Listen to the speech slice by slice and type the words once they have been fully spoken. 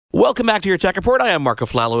Welcome back to your Tech Report. I am Marco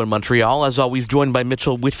Flallow in Montreal. As always, joined by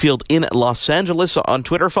Mitchell Whitfield in Los Angeles. On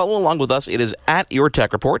Twitter, follow along with us. It is at Your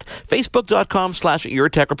Tech Report, Facebook.com/Your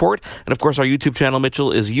Tech Report. And of course, our YouTube channel,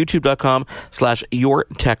 Mitchell, is YouTube.com/Your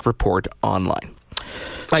Tech Report online.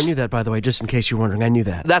 I knew that, by the way, just in case you're wondering. I knew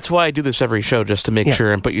that. That's why I do this every show, just to make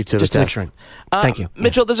sure and put you to the test. Just to make sure. Thank you.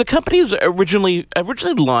 Mitchell, there's a company that originally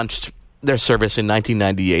launched their service in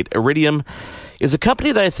 1998. Iridium is a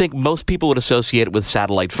company that I think most people would associate with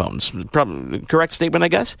satellite phones. Correct statement, I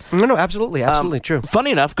guess? No, absolutely. Absolutely true. Funny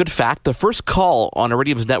enough, good fact, the first call on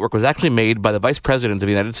Iridium's network was actually made by the Vice President of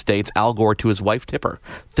the United States, Al Gore, to his wife, Tipper,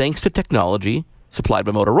 thanks to technology supplied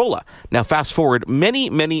by Motorola. Now, fast forward many,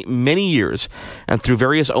 many, many years, and through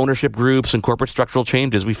various ownership groups and corporate structural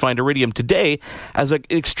changes, we find Iridium today as an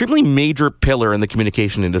extremely major pillar in the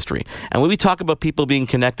communication industry. And when we talk about people being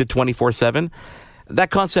connected 24/7, that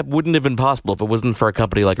concept wouldn't have been possible if it wasn't for a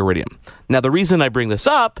company like Iridium. Now, the reason I bring this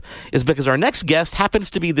up is because our next guest happens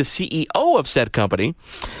to be the CEO of said company,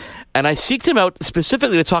 and I seeked him out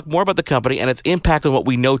specifically to talk more about the company and its impact on what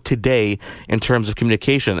we know today in terms of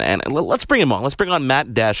communication. And let's bring him on. Let's bring on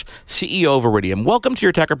Matt Desch, CEO of Iridium. Welcome to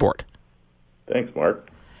your Tech Report. Thanks, Mark.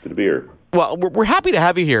 Good to be here. Well, we're happy to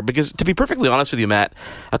have you here because, to be perfectly honest with you, Matt,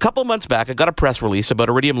 a couple months back, I got a press release about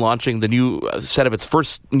Iridium launching the new set of its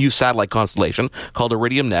first new satellite constellation called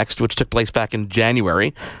Iridium Next, which took place back in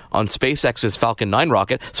January on SpaceX's Falcon 9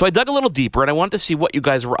 rocket. So I dug a little deeper, and I wanted to see what you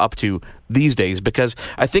guys were up to these days because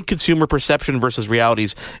I think consumer perception versus reality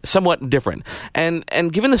is somewhat different. And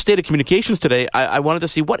given the state of communications today, I wanted to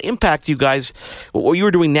see what impact what you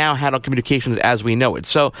were doing now had on communications as we know it.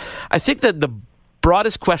 So I think that the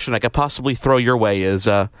broadest question I could possibly throw your way is,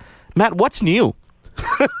 Matt, what's new?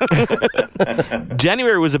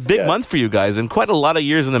 January was a big month for you guys and quite a lot of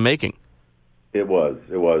years in the making. It was.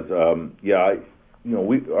 Our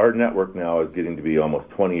network now is getting to be almost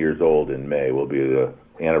 20 years old in May. Will be the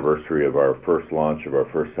anniversary of our first launch of our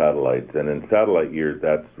first satellites. And in satellite years,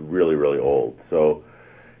 that's really, really old. So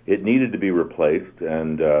it needed to be replaced.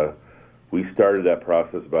 And we started that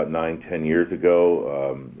process about 9-10 years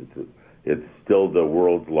ago. It's still the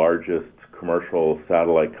world's largest commercial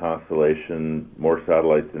satellite constellation, more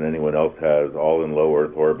satellites than anyone else has, all in low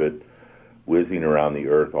Earth orbit, whizzing around the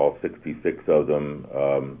Earth, all 66 of them,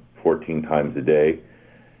 14 times a day.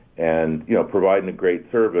 And, providing a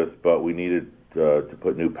great service, but we needed to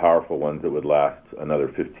put new powerful ones that would last another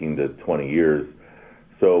 15 to 20 years.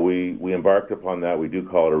 So we embarked upon that. We do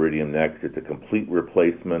call it Iridium Next. It's a complete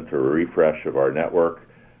replacement or a refresh of our network.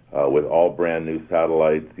 With all brand new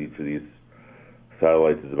satellites. Each of these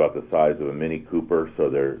satellites is about the size of a Mini Cooper, so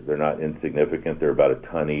they're not insignificant. They're about a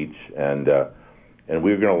ton each, and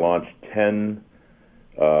we're going to launch 10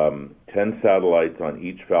 satellites on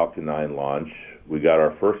each Falcon 9 launch. We got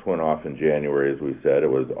our first one off in January, as we said.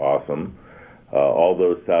 It was awesome. All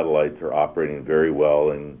those satellites are operating very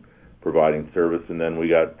well and providing service, and then we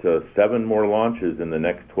got 7 more launches in the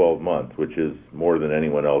next 12 months, which is more than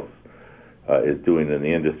anyone else is doing in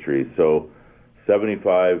the industry. So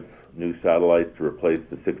 75 new satellites to replace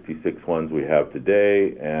the 66 ones we have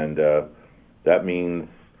today, and that means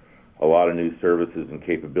a lot of new services and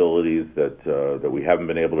capabilities that we haven't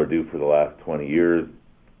been able to do for the last 20 years.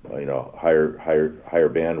 Higher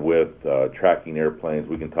bandwidth, tracking airplanes.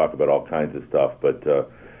 We can talk about all kinds of stuff, but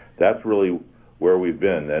that's really where we've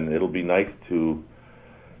been, and it'll be nice to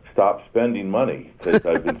stop spending money, because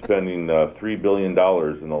I've been spending $3 billion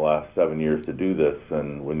in the last 7 years to do this,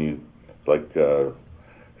 and when you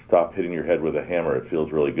stop hitting your head with a hammer, it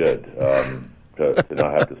feels really good to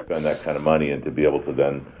not have to spend that kind of money and to be able to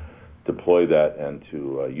then deploy that and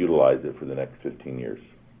to utilize it for the next 15 years.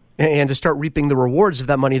 And to start reaping the rewards of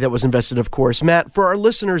that money that was invested, of course. Matt, for our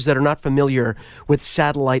listeners that are not familiar with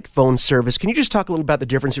satellite phone service, can you just talk a little about the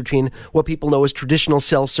difference between what people know as traditional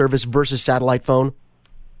cell service versus satellite phone?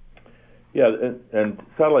 Yeah, and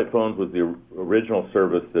satellite phones was the original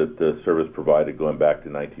service that the service provided going back to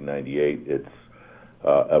 1998. It's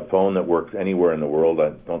a phone that works anywhere in the world.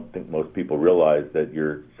 I don't think most people realize that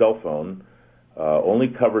your cell phone only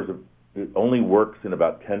works in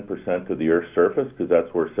about 10% of the Earth's surface, because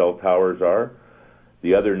that's where cell towers are.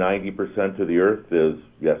 The other 90% of the Earth is,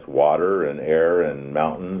 yes, water and air and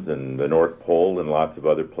mountains and the North Pole and lots of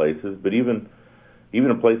other places. But even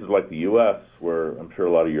in places like the U.S., where I'm sure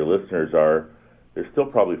a lot of your listeners are, there's still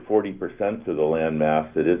probably 40% of the land mass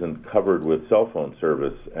that isn't covered with cell phone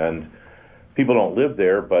service. And people don't live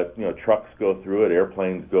there, but trucks go through it,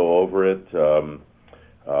 airplanes go over it,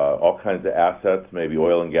 all kinds of assets, maybe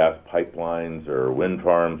oil and gas pipelines or wind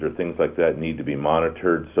farms or things like that need to be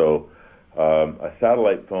monitored. So a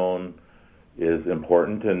satellite phone is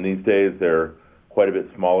important, and these days they're quite a bit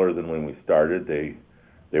smaller than when we started.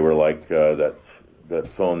 They were like that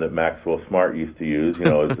phone that Maxwell Smart used to use. You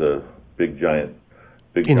know, as a big giant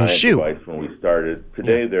device when we started.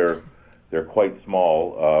 Today they're quite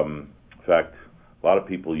small. In fact, a lot of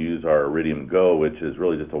people use our Iridium Go, which is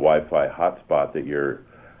really just a Wi-Fi hotspot that your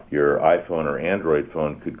iPhone or Android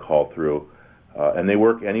phone could call through. And they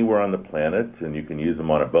work anywhere on the planet, and you can use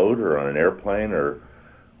them on a boat or on an airplane or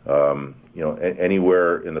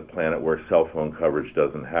anywhere in the planet where cell phone coverage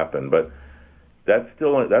doesn't happen. But that's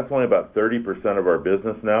only about 30% of our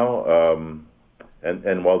business now.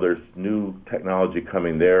 And while there's new technology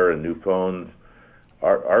coming there and new phones,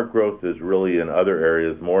 our growth is really in other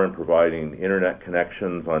areas, more in providing internet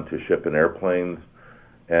connections onto ship and airplanes.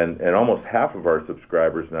 And almost half of our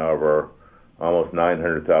subscribers now of our almost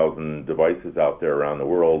 900,000 devices out there around the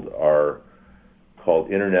world are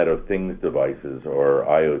called Internet of Things devices, or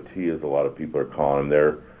IoT as a lot of people are calling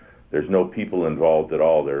them. There's no people involved at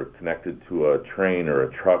all. They're connected to a train or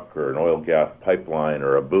a truck or an oil gas pipeline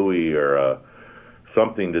or a buoy or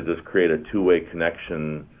something to just create a two-way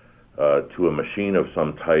connection to a machine of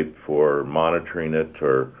some type for monitoring it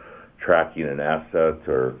or tracking an asset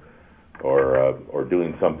or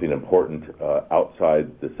doing something important outside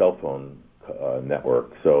the cell phone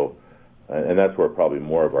network. So, and that's where probably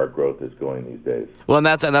more of our growth is going these days. Well, and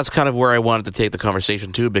that's kind of where I wanted to take the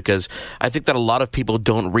conversation too, because I think that a lot of people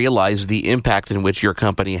don't realize the impact in which your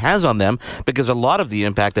company has on them, because a lot of the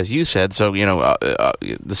impact, as you said, so the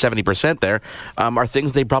 70% there are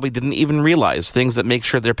things they probably didn't even realize, things that make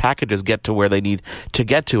sure their packages get to where they need to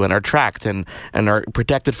get to and are tracked and are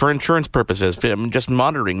protected for insurance purposes, just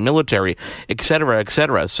monitoring, military, et cetera, et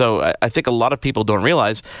cetera. So I think a lot of people don't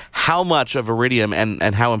realize how much of Iridium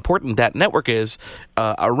and how important that network is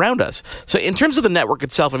around us. So in terms of the network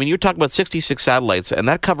itself, I mean, you're talking about 66 satellites, and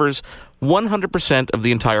that covers 100% of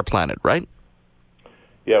the entire planet, right?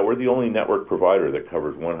 Yeah, we're the only network provider that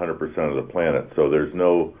covers 100% of the planet. So there's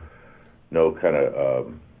no kind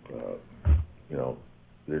of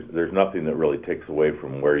there's nothing that really takes away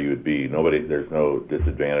from where you would be. There's no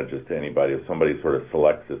disadvantages to anybody. If somebody sort of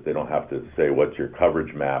selects this, they don't have to say what's your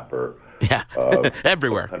coverage map or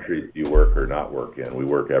everywhere. What countries do you work or not work in. We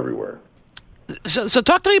work everywhere. So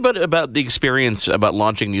talk to me about the experience about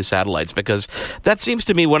launching new satellites, because that seems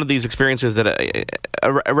to me one of these experiences that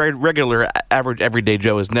a regular, average, everyday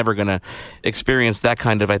Joe is never going to experience, that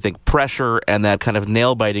kind of, I think, pressure and that kind of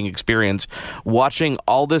nail-biting experience, watching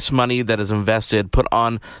all this money that is invested put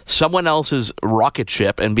on someone else's rocket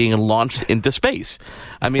ship and being launched into space.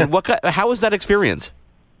 I mean, how is that experience?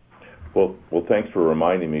 Well, thanks for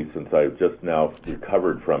reminding me, since I've just now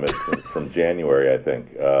recovered from it from January, I think.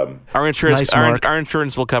 Our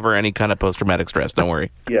insurance will cover any kind of post-traumatic stress. Don't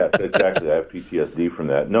worry. Yes, exactly. I have PTSD from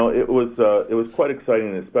that. No, it was quite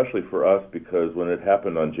exciting, especially for us, because when it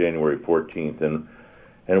happened on January 14th,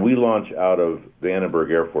 and we launch out of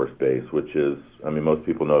Vandenberg Air Force Base, which is, I mean, most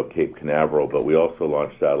people know Cape Canaveral, but we also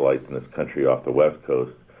launch satellites in this country off the West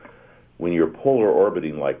Coast. When you're polar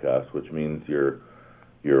orbiting like us, which means your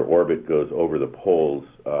orbit goes over the poles,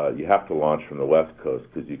 you have to launch from the West Coast,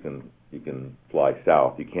 because you can fly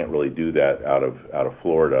south. You can't really do that out of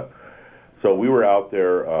Florida. So we were out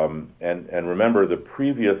there, and remember, the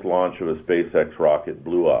previous launch of a SpaceX rocket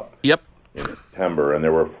blew up. Yep. In September, and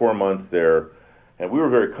there were 4 months there, and we were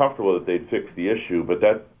very comfortable that they'd fixed the issue, but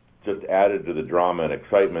that just added to the drama and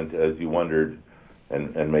excitement as you wondered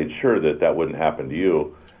and made sure that wouldn't happen to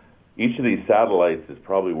you. Each of these satellites is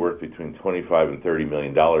probably worth between $25 and $30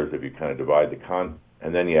 million if you kind of divide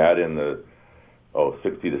and then you add in the $60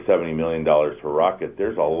 to $70 million for rocket.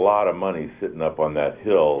 There's a lot of money sitting up on that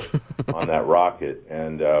hill on that rocket,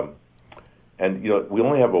 and we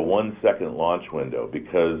only have a 1 second launch window,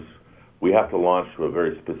 because we have to launch to a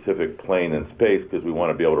very specific plane in space, because we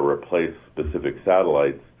want to be able to replace specific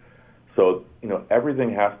satellites. So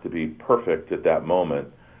everything has to be perfect at that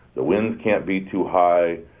moment. The winds can't be too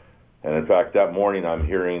high. And in fact, that morning I'm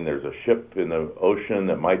hearing there's a ship in the ocean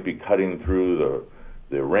that might be cutting through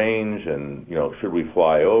the range, and should we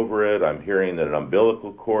fly over it? I'm hearing that an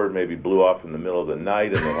umbilical cord maybe blew off in the middle of the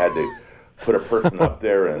night, and they had to put a person up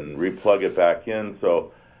there and replug it back in.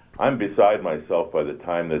 So I'm beside myself by the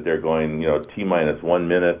time that they're going, T-minus 1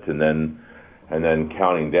 minute and then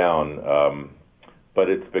counting down. But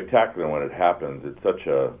it's spectacular when it happens. It's such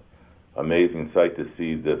a amazing sight to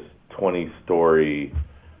see this 20-story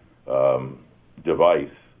device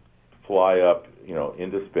fly up,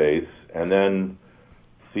 into space, and then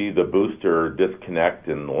see the booster disconnect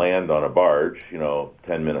and land on a barge,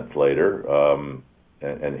 10 minutes later.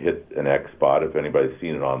 and hit an X spot. If anybody's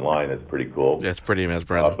seen it online, it's pretty cool. Yeah, it's pretty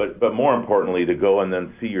mesmerizing. But more importantly, to go and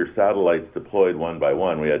then see your satellites deployed one by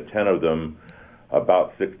one. We had 10 of them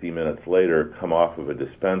about 60 minutes later come off of a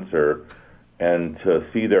dispenser, and to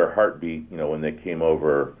see their heartbeat, when they came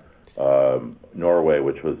over Norway,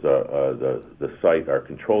 which was the site, our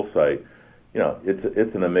control site,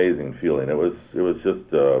 it's an amazing feeling. It was just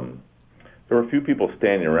there were a few people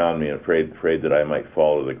standing around me, afraid that I might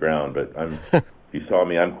fall to the ground. But if you saw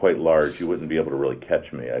me, I'm quite large. You wouldn't be able to really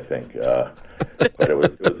catch me, I think. But it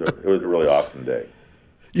was a really awesome day.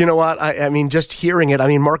 You know what? I mean, just hearing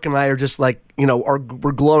it, Mark and I are just like,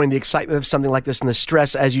 we're glowing. The excitement of something like this and the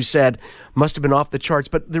stress, as you said, must have been off the charts.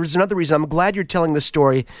 But there's another reason. I'm glad you're telling this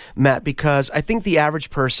story, Matt, because I think the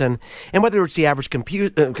average person, and whether it's the average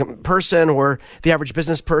person or the average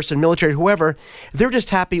business person, military, whoever, they're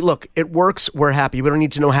just happy. Look, it works. We're happy. We don't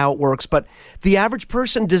need to know how it works. But the average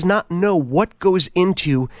person does not know what goes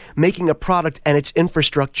into making a product and its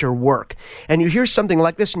infrastructure work. And you hear something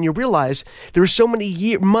like this and you realize there are so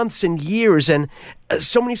many months and years and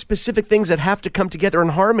so many specific things that have to come together in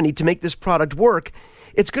harmony to make this product work.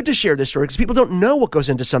 It's good to share this story because people don't know what goes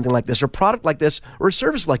into something like this or a product like this or a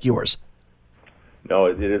service like yours. No,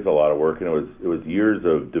 it is a lot of work, and it was years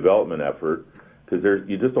of development effort, because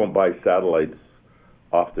you just don't buy satellites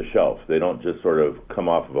off the shelf. They don't just sort of come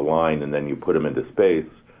off of a line and then you put them into space.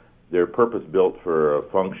 They're purpose-built for a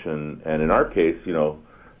function, and in our case,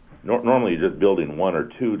 normally you're just building one or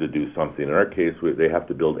two to do something. In our case, they have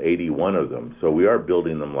to build 81 of them. So we are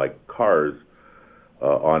building them like cars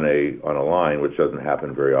on a line, which doesn't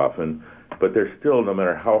happen very often. But there's still, no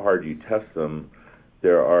matter how hard you test them,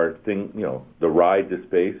 there are things, the ride to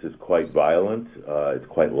space is quite violent. It's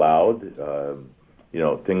quite loud.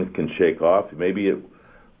 Things can shake off.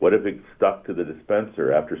 What if it stuck to the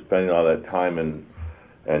dispenser after spending all that time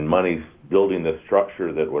and money building the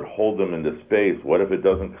structure that would hold them into space? What if it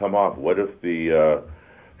doesn't come off? What if the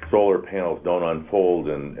solar panels don't unfold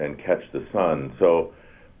and catch the sun? So,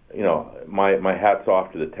 my hat's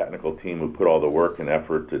off to the technical team who put all the work and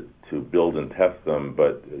effort to build and test them,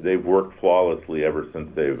 but they've worked flawlessly ever since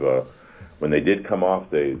when they did come off,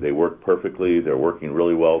 they worked perfectly. They're working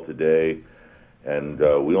really well today, and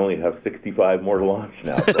we only have 65 more to launch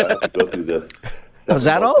now, so I have to go through this. Was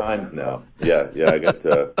that all? Times now. Yeah, I got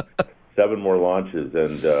 7 more launches,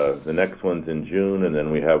 and the next one's in June, and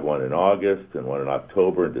then we have one in August, and one in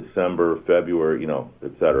October, December, February,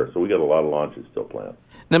 et cetera. So we got a lot of launches still planned.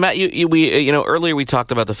 Now, Matt, earlier we talked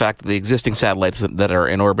about the fact that the existing satellites that are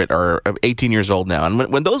in orbit are 18 years old now, and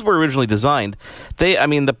when those were originally designed,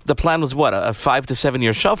 the plan was what, a 5 to 7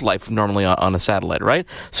 year shelf life normally on a satellite, right?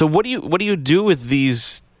 So what do you do with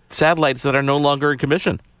these satellites that are no longer in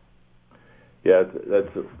commission? Yeah,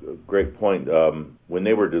 that's a great point. When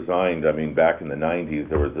they were designed, back in the 90s,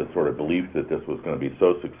 there was this sort of belief that this was going to be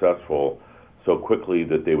so successful so quickly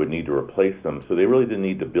that they would need to replace them. So they really didn't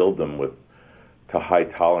need to build them to high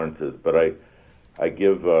tolerances. But I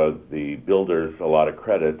give the builders a lot of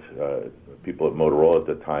credit, people at Motorola at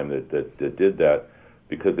the time that did that,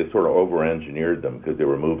 because they sort of over-engineered them because they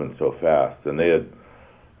were moving so fast. And they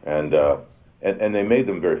made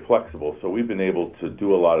them very flexible, so we've been able to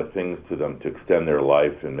do a lot of things to them to extend their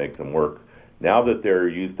life and make them work. Now that they're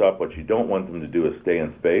used up, what you don't want them to do is stay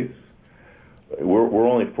in space. We're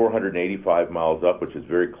only 485 miles up, which is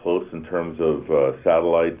very close in terms of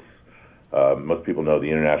satellites. Most people know the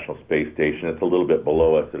International Space Station. It's a little bit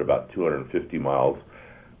below us at about 250 miles,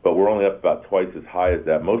 but we're only up about twice as high as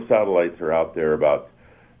that. Most satellites are out there about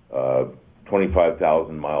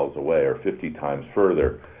 25,000 miles away, or 50 times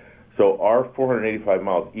further. So our 485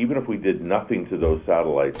 miles, even if we did nothing to those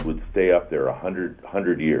satellites, would stay up there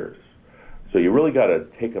 100 years. So you really got to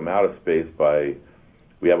take them out of space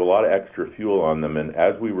we have a lot of extra fuel on them, and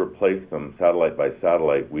as we replace them satellite by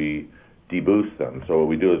satellite, we deboost them. So what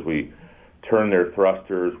we do is we turn their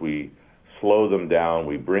thrusters, we slow them down,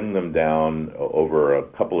 we bring them down over a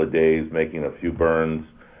couple of days, making a few burns,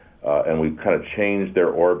 and we kind of change their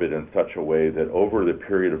orbit in such a way that over the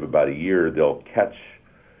period of about a year, they'll catch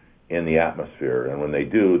in the atmosphere, and when they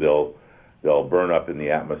do, they'll burn up in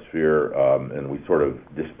the atmosphere, and we sort of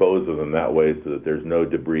dispose of them that way so that there's no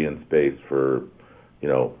debris in space for,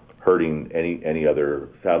 hurting any other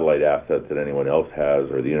satellite assets that anyone else has,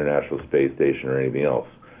 or the International Space Station, or anything else.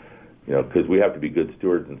 Because we have to be good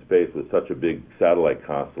stewards in space with such a big satellite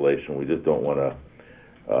constellation. We just don't want to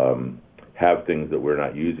have things that we're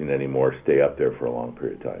not using anymore stay up there for a long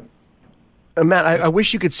period of time. Matt, I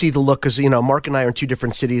wish you could see the look because, Mark and I are in two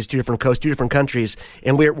different cities, two different coasts, two different countries,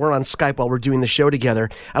 and we're on Skype while we're doing the show together.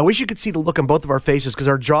 I wish you could see the look on both of our faces because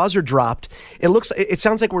our jaws are dropped. It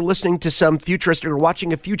sounds like we're listening to some futuristic or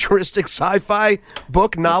watching a futuristic sci-fi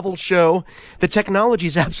book, novel show. The technology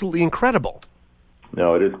is absolutely incredible.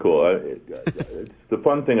 No, it is cool. It's the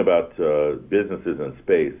fun thing about businesses in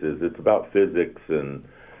space is it's about physics and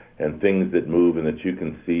things that move and that you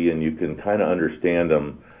can see and you can kind of understand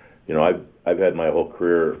them. I've had my whole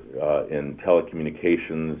career in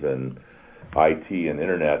telecommunications and IT and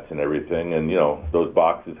internet and everything, and those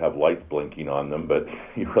boxes have lights blinking on them, but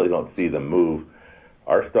you really don't see them move.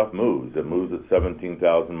 Our stuff moves. It moves at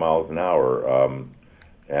 17,000 miles an hour,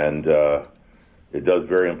 and it does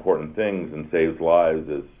very important things and saves lives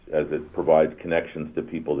as it provides connections to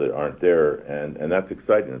people that aren't there, and that's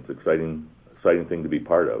exciting. It's an exciting thing to be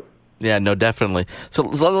part of. Yeah, no, definitely. So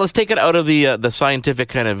let's take it out of the scientific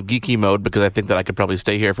kind of geeky mode because I think that I could probably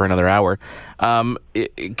stay here for another hour.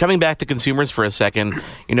 Coming back to consumers for a second,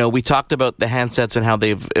 we talked about the handsets and how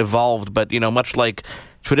they've evolved, but much like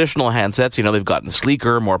traditional handsets, they've gotten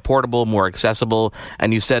sleeker, more portable, more accessible,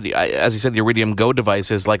 and as you said, the Iridium Go device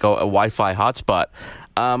is like a Wi-Fi hotspot.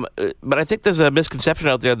 But I think there's a misconception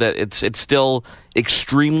out there that it's still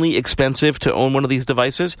extremely expensive to own one of these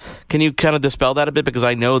devices. Can you kind of dispel that a bit? Because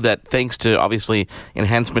I know that thanks to obviously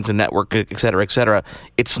enhancements in network, et cetera,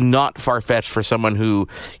 it's not far-fetched for someone who,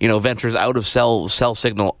 ventures out of cell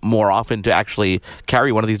signal more often to actually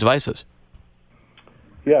carry one of these devices.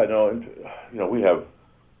 Yeah, no, and, we have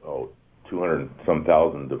 200 some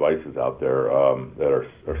thousand devices out there that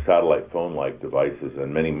are satellite phone-like devices,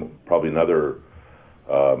 and many, probably another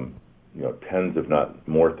tens, if not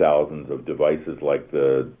more thousands of devices like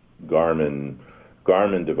the Garmin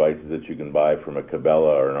devices that you can buy from a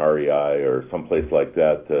Cabela or an REI or someplace like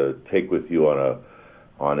that to take with you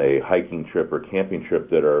on a hiking trip or camping trip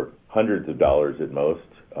that are hundreds of dollars at most,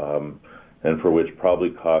 and for which probably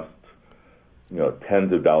cost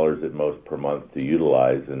tens of dollars at most per month to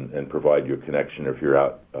utilize and provide you a connection if you're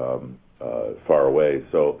out far away.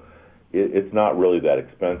 So it's not really that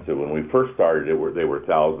expensive. When we first started, they were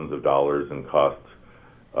thousands of dollars and cost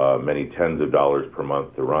many tens of dollars per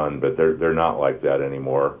month to run, but they're not like that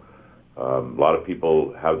anymore. A lot of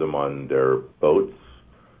people have them on their boats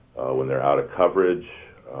when they're out of coverage.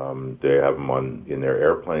 They have them in their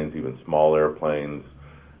airplanes, even small airplanes.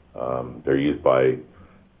 They're used by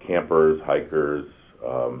campers, hikers,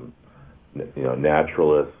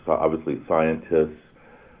 naturalists, obviously scientists.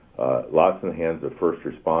 Lots in the hands of first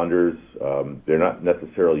responders. They're not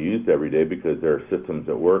necessarily used every day because there are systems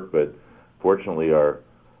that work, but fortunately our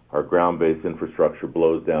ground-based infrastructure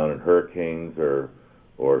blows down in hurricanes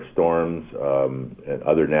or storms, and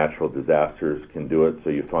other natural disasters can do it. So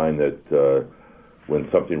you find that when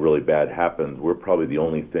something really bad happens, we're probably the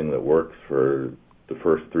only thing that works for the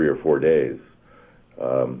first 3 or 4 days.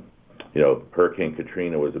 Hurricane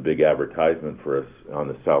Katrina was a big advertisement for us on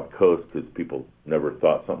the South Coast because people never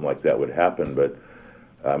thought something like that would happen. But,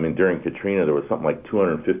 during Katrina, there was something like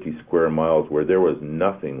 250 square miles where there was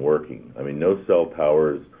nothing working. No cell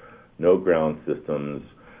towers, no ground systems,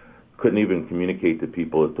 couldn't even communicate to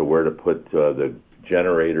people as to where to put the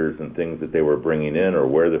generators and things that they were bringing in or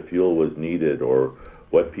where the fuel was needed or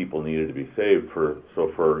what people needed to be saved for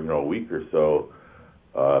a week or so.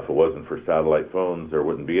 If it wasn't for satellite phones, there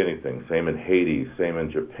wouldn't be anything. Same in Haiti, same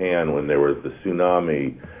in Japan when there was the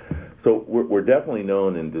tsunami. So we're definitely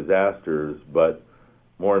known in disasters, but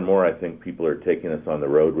more and more I think people are taking us on the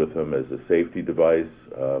road with them as a safety device.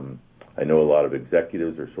 I know a lot of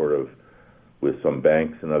executives are sort of, with some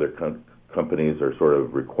banks and other companies, are sort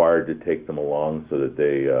of required to take them along so that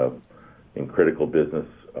they, in critical business,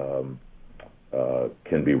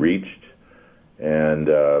 can be reached. And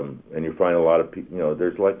you find a lot of people,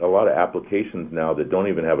 there's like a lot of applications now that don't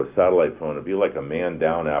even have a satellite phone. It'd be like a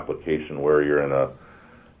man-down application where you're in a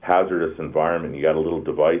hazardous environment. You got a little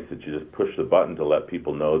device that you just push the button to let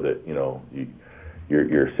people know that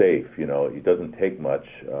you're safe. It doesn't take much.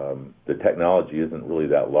 The technology isn't really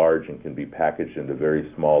that large and can be packaged into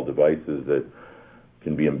very small devices that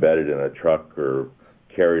can be embedded in a truck or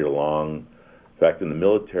carried along. In fact, in the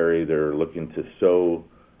military, they're looking to sew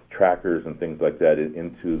trackers and things like that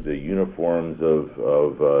into the uniforms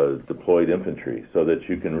of deployed infantry so that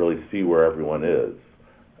you can really see where everyone is.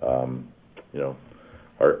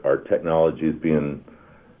 Our technology is being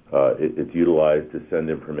it's utilized to send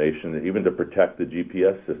information, even to protect the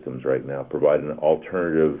GPS systems right now, provide an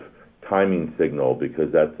alternative timing signal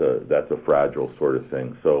because that's a fragile sort of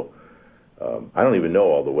thing. So I don't even know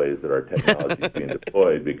all the ways that our technology is being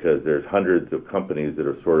deployed because there's hundreds of companies that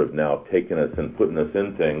have sort of now taken us and putting us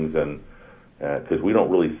in things, and because we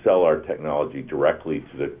don't really sell our technology directly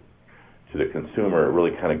to the consumer. It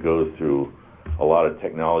really kind of goes through a lot of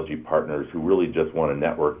technology partners who really just want a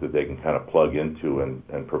network that they can kind of plug into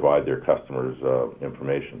and provide their customers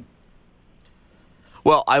information.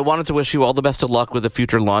 Well, I wanted to wish you all the best of luck with the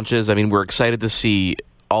future launches. I mean, we're excited to see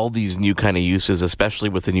all these new kind of uses, especially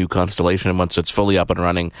with the new constellation once it's fully up and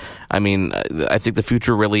running. I mean, I think the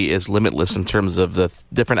future really is limitless in terms of the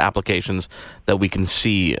different applications that we can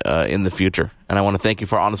see in the future. And I want to thank you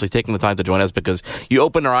for honestly taking the time to join us, because you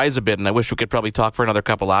opened our eyes a bit, and I wish we could probably talk for another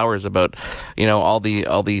couple hours about, all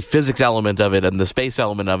the physics element of it and the space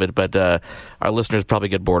element of it, but our listeners probably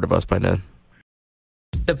get bored of us by now.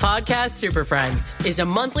 The Podcast Super Friends is a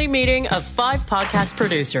monthly meeting of 5 podcast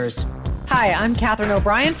producers. Hi, I'm Katherine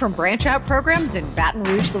O'Brien from Branch Out Programs in Baton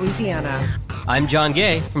Rouge, Louisiana. I'm John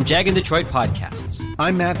Gay from Jag and Detroit Podcasts.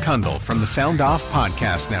 I'm Matt Kundle from the Sound Off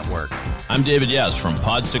Podcast Network. I'm David Yes from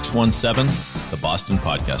Pod 617, the Boston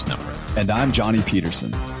Podcast Network. And I'm Johnny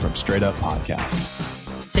Peterson from Straight Up Podcasts.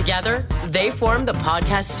 Together, they form the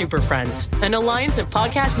Podcast Super Friends, an alliance of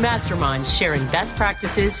podcast masterminds sharing best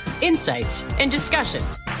practices, insights, and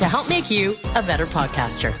discussions to help make you a better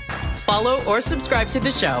podcaster. Follow or subscribe to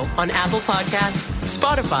the show on Apple Podcasts,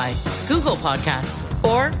 Spotify, Google Podcasts,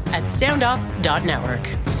 or at soundoff.network.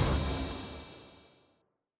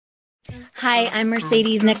 Hi, I'm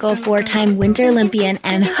Mercedes Nichol, 4-time Winter Olympian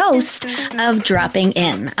and host of Dropping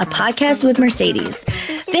In, a podcast with Mercedes.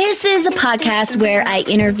 This is a podcast where I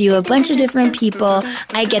interview a bunch of different people.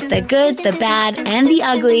 I get the good, the bad, and the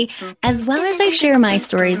ugly, as well as I share my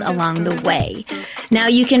stories along the way. Now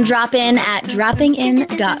you can drop in at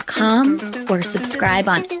droppingin.com or subscribe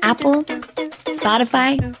on Apple,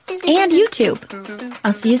 Spotify, and YouTube.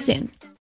 I'll see you soon.